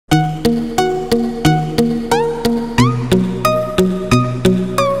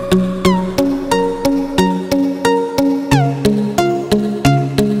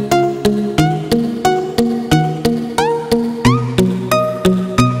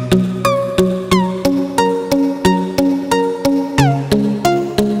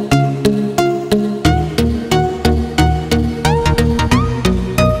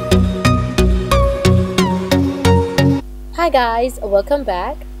guys, welcome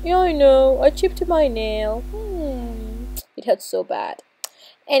back. Yeah, I know, I chipped my nail. It hurts so bad.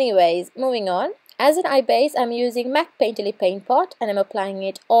 Anyways, moving on. As an eye base, I'm using MAC Painterly Paint Pot and I'm applying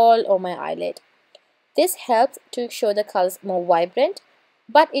it all over my eyelid. This helps to show the colors more vibrant,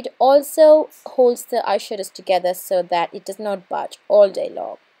 but it also holds the eyeshadows together so that it does not budge all day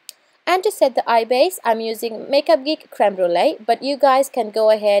long. And to set the eye base, I'm using Makeup Geek Creme Brûlée, but you guys can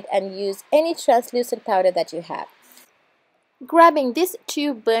go ahead and use any translucent powder that you have. Grabbing these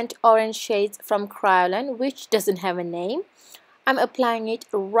two burnt orange shades from Cryolan, which doesn't have a name, I'm applying it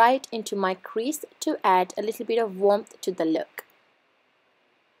right into my crease to add a little bit of warmth to the look.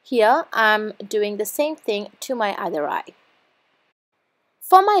 Here, I'm doing the same thing to my other eye.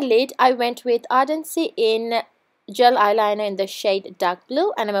 For my lid, I went with Ardency in Gel Eyeliner in the shade Dark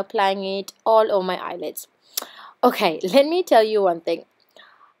Blue and I'm applying it all over my eyelids. Okay, let me tell you one thing.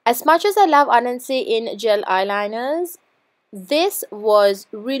 As much as I love Ardency in Gel Eyeliners, this was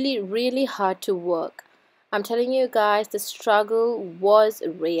really hard to work. I'm telling you guys, the struggle was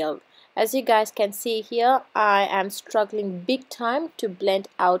real. As you guys can see here, I am struggling big time to blend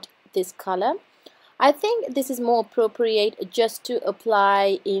out this color. I think this is more appropriate just to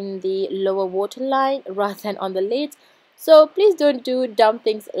apply in the lower waterline rather than on the lids. So please don't do dumb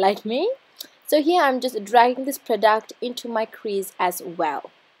things like me. So here I'm just dragging this product into my crease as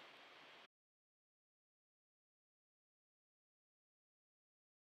well.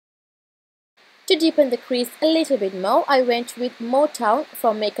 To deepen the crease a little bit more, I went with Motown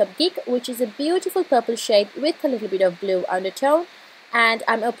from Makeup Geek, which is a beautiful purple shade with a little bit of blue undertone, and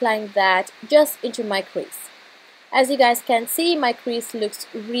I'm applying that just into my crease. As you guys can see, my crease looks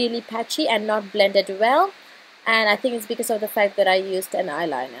really patchy and not blended well, and I think it's because of the fact that I used an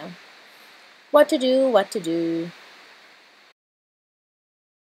eyeliner. What to do, what to do.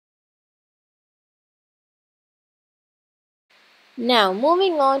 Now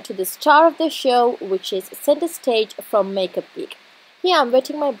moving on to the star of the show, which is Center Stage from Makeup Geek. Here I'm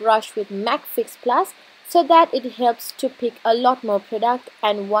wetting my brush with MAC Fix Plus so that it helps to pick a lot more product,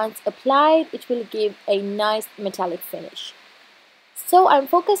 and once applied it will give a nice metallic finish. So I'm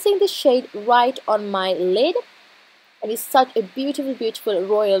focusing the shade right on my lid. It is such a beautiful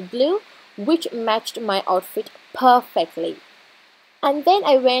royal blue which matched my outfit perfectly. And then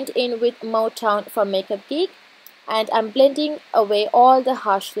I went in with Motown from Makeup Geek and I'm blending away all the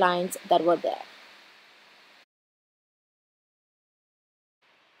harsh lines that were there.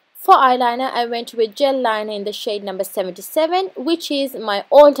 For eyeliner, I went with Gel Liner in the shade number 77, which is my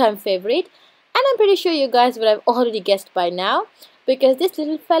all-time favorite, and I'm pretty sure you guys would have already guessed by now because this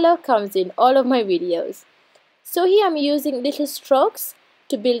little fellow comes in all of my videos. So here I'm using little strokes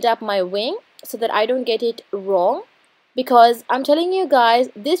to build up my wing so that I don't get it wrong, because I'm telling you guys,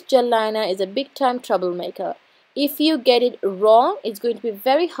 this gel liner is a big time troublemaker. If you get it wrong, it's going to be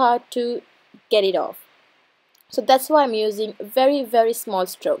very hard to get it off. So that's why I'm using very small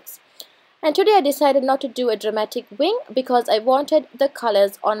strokes. And today I decided not to do a dramatic wing because I wanted the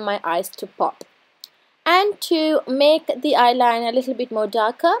colors on my eyes to pop. And to make the eyeliner a little bit more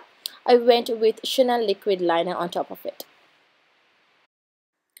darker, I went with Chanel liquid liner on top of it.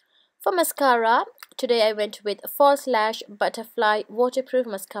 For mascara, today I went with False Lash Butterfly Waterproof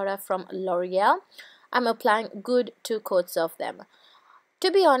Mascara from L'Oreal. I'm applying good 2 coats of them.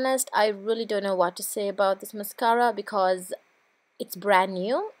 To be honest, I really don't know what to say about this mascara because it's brand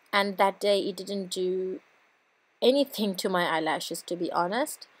new and that day it didn't do anything to my eyelashes, to be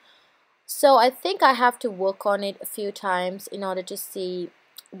honest. So I think I have to work on it a few times in order to see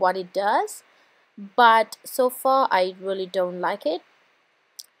what it does. But so far I really don't like it.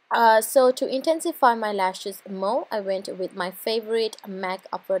 So to intensify my lashes more, I went with my favorite MAC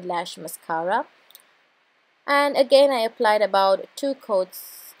Upward Lash Mascara. And again I applied about 2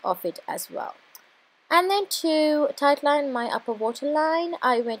 coats of it as well. And then to tightline my upper waterline,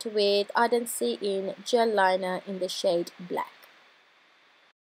 I went with Ardency in Gel Liner in the shade Black.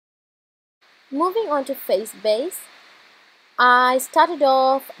 Moving on to face base, I started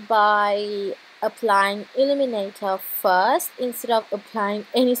off by applying illuminator first instead of applying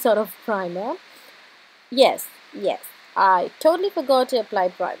any sort of primer. Yes, I totally forgot to apply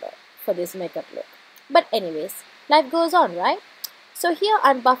primer for this makeup look. But anyways, life goes on, right? So here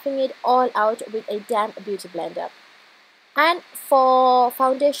I'm buffing it all out with a damp beauty blender. And for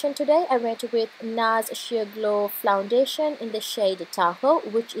foundation today, I went with NARS Sheer Glow Foundation in the shade Tahoe,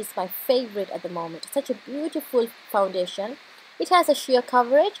 which is my favorite at the moment. Such a beautiful foundation. It has a sheer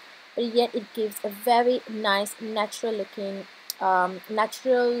coverage, but yet it gives a very nice natural looking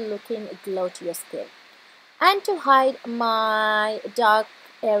glow to your skin. And to hide my dark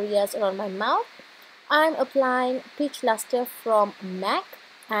areas around my mouth, I'm applying Peach Luster from MAC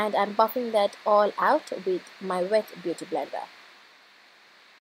and I'm buffing that all out with my wet beauty blender.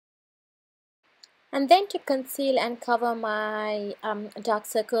 And then to conceal and cover my dark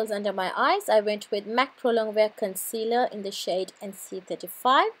circles under my eyes, I went with MAC Prolong Wear Concealer in the shade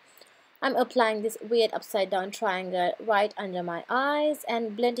NC35. I'm applying this weird upside down triangle right under my eyes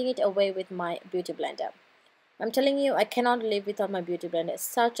and blending it away with my beauty blender. I'm telling you, I cannot live without my beauty blender. It's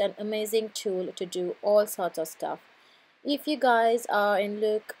such an amazing tool to do all sorts of stuff. If you guys are in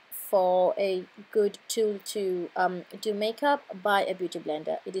look for a good tool to do makeup, buy a beauty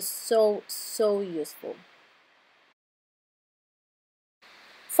blender. It is so useful.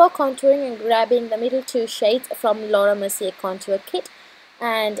 For contouring, I'm grabbing the middle two shades from Laura Mercier contour kit,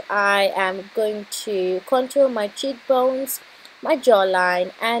 and I am going to contour my cheekbones, my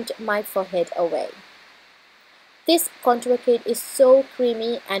jawline and my forehead away. This contour kit is so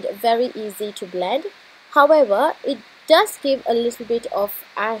creamy and very easy to blend. However, it does give a little bit of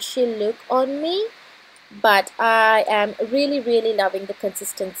ashy look on me, but I am really loving the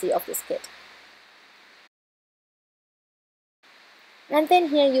consistency of this kit. And then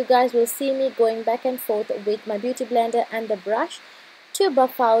here you guys will see me going back and forth with my beauty blender and the brush to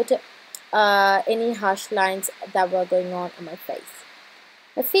buff out any harsh lines that were going on my face.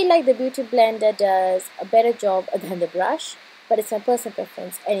 I feel like the beauty blender does a better job than the brush, but it's my personal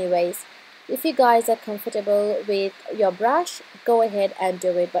preference anyways. If you guys are comfortable with your brush, go ahead and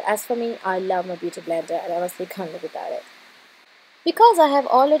do it. But as for me, I love my beauty blender and I honestly can't live without it. Because I have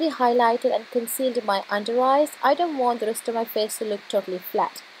already highlighted and concealed my under eyes, I don't want the rest of my face to look totally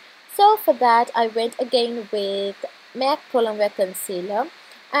flat. So for that, I went again with MAC Prolong Wear Concealer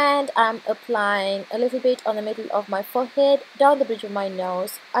and I'm applying a little bit on the middle of my forehead, down the bridge of my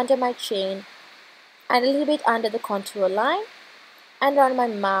nose, under my chin, and a little bit under the contour line and around my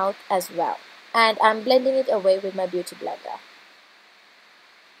mouth as well. And I'm blending it away with my beauty blender.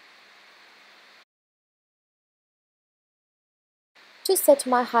 To set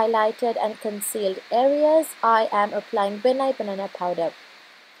my highlighted and concealed areas, I am applying Nye Banana Powder.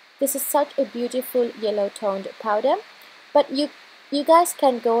 This is such a beautiful yellow toned powder, but you guys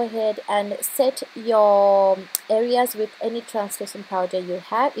can go ahead and set your areas with any translucent powder you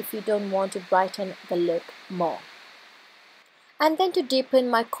have if you don't want to brighten the look more. And then to deepen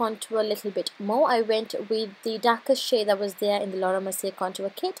my contour a little bit more, I went with the darkest shade that was there in the Laura Mercier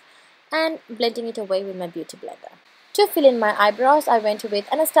contour kit and blending it away with my beauty blender. To fill in my eyebrows, I went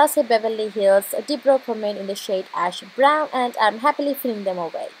with Anastasia Beverly Hills Dipbrow pomade in the shade Ash Brown and I'm happily filling them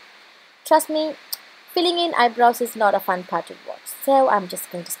away. Trust me, filling in eyebrows is not a fun part to watch, so I'm just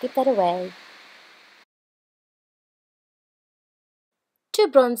going to skip that away. To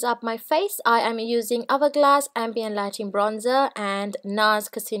bronze up my face, I am using Hourglass Ambient Lighting Bronzer and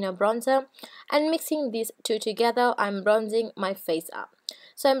NARS Casino Bronzer, and mixing these two together, I'm bronzing my face up.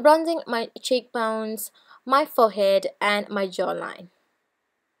 So I'm bronzing my cheekbones, my forehead and my jawline.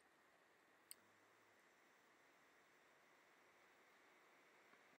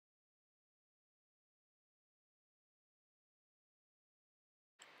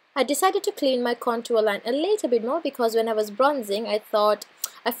 I decided to clean my contour line a little bit more because when I was bronzing, I felt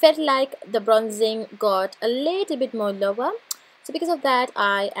like the bronzing got a little bit more lower. So because of that,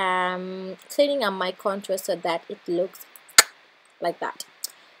 I am cleaning up my contour so that it looks like that.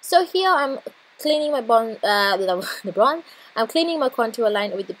 So here I'm cleaning my I'm cleaning my contour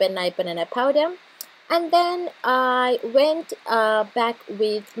line with the Nye Banana Powder, and then I went back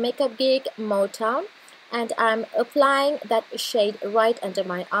with Makeup Geek Motown, and I'm applying that shade right under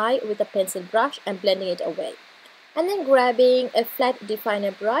my eye with a pencil brush and blending it away. And then grabbing a flat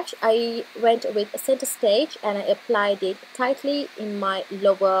definer brush, I went with Center Stage and I applied it tightly in my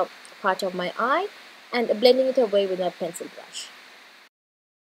lower part of my eye and blending it away with my pencil brush.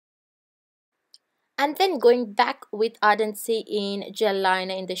 And then going back with Ardency in Gel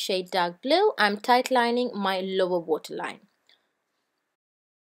Liner in the shade Dark Blue, I'm tightlining my lower waterline.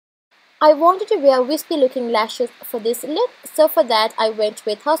 I wanted to wear wispy looking lashes for this look, so for that I went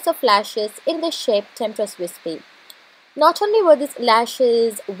with House of Lashes in the shape Temptress Wispy. Not only were these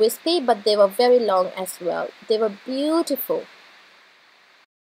lashes wispy, but they were very long as well. They were beautiful.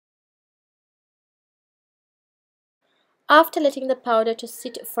 After letting the powder to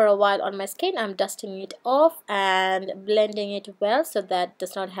sit for a while on my skin, I'm dusting it off and blending it well so that it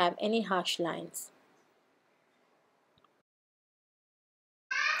does not have any harsh lines.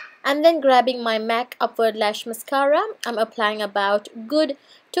 And then grabbing my MAC Upward Lash Mascara, I'm applying about good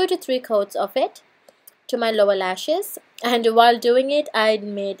 2 to 3 coats of it to my lower lashes. And while doing it, I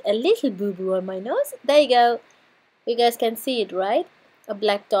made a little boo-boo on my nose. There you go. You guys can see it, right? A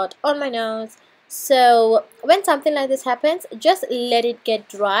black dot on my nose. So when something like this happens, just let it get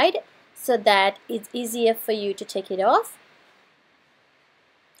dried so that it's easier for you to take it off.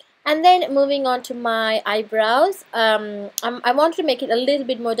 And then moving on to my eyebrows, I wanted to make it a little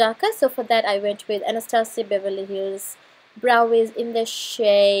bit more darker, so for that I went with Anastasia Beverly Hills Brow Wiz in the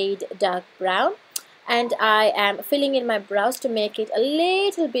shade dark brown, and I am filling in my brows to make it a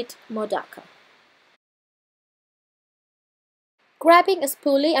little bit more darker. Grabbing a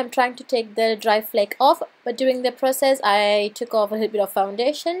spoolie, I'm trying to take the dry flake off, but during the process I took off a little bit of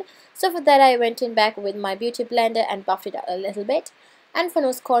foundation, so for that I went in back with my beauty blender and buffed it out a little bit. And for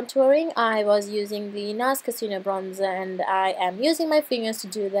nose contouring, I was using the NARS Casino bronzer, and I am using my fingers to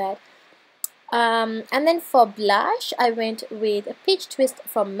do that. And then for blush, I went with a Peach Twist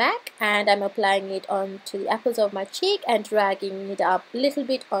from MAC, and I'm applying it onto the apples of my cheek and dragging it up a little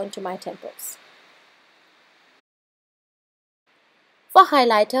bit onto my temples. For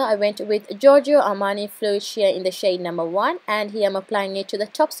highlighter, I went with Giorgio Armani Fluid Sheer in the shade number 1, and here I'm applying it to the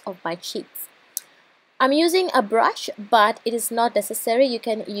tops of my cheeks. I'm using a brush, but it is not necessary. You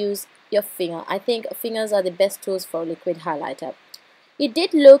can use your finger. I think fingers are the best tools for liquid highlighter. It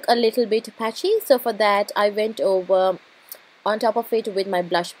did look a little bit patchy, so for that I went over on top of it with my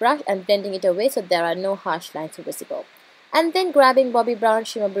blush brush and blending it away so there are no harsh lines visible. And then grabbing Bobbi Brown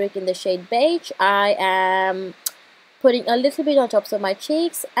Shimmer Brick in the shade Beige, I am putting a little bit on tops of my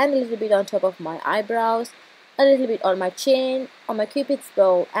cheeks and a little bit on top of my eyebrows, a little bit on my chin, on my cupid's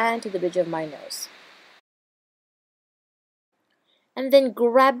bow, and to the bridge of my nose. And then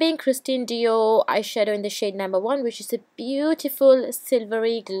grabbing Christian Dior eyeshadow in the shade number 1, which is a beautiful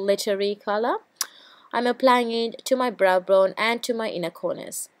silvery glittery color. I'm applying it to my brow bone and to my inner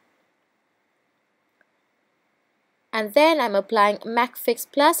corners. And then I'm applying MAC Fix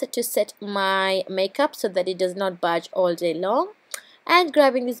Plus to set my makeup so that it does not budge all day long. And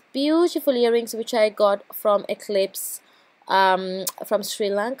grabbing these beautiful earrings which I got from Eclipse from Sri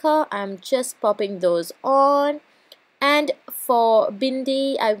Lanka. I'm just popping those on. And for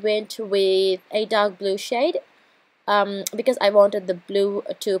bindi, I went with a dark blue shade because I wanted the blue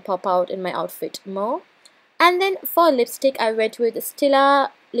to pop out in my outfit more. And then for lipstick, I went with Stila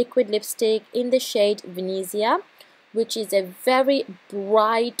liquid lipstick in the shade Venezia, which is a very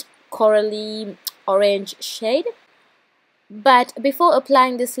bright corally orange shade. But before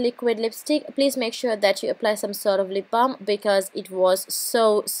applying this liquid lipstick, please make sure that you apply some sort of lip balm because it was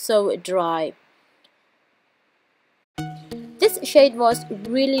so dry. This shade was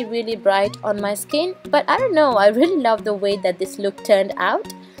really bright on my skin, but I don't know, I really love the way that this look turned out.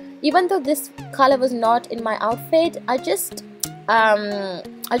 Even though this color was not in my outfit, I just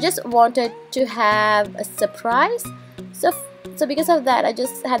wanted to have a surprise. So because of that, I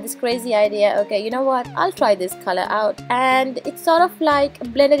just had this crazy idea, okay, you know what, I'll try this color out, and it's sort of like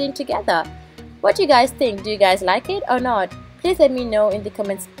blended in together. What do you guys think? Do you guys like it or not? Please let me know in the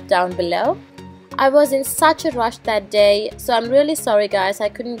comments down below. I was in such a rush that day, so I'm really sorry guys, I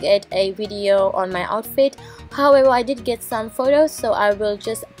couldn't get a video on my outfit. However, I did get some photos, so I will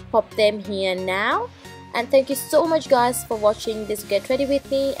just pop them here now. And thank you so much guys for watching this Get Ready With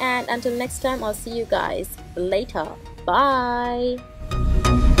Me, and until next time, I'll see you guys later. Bye!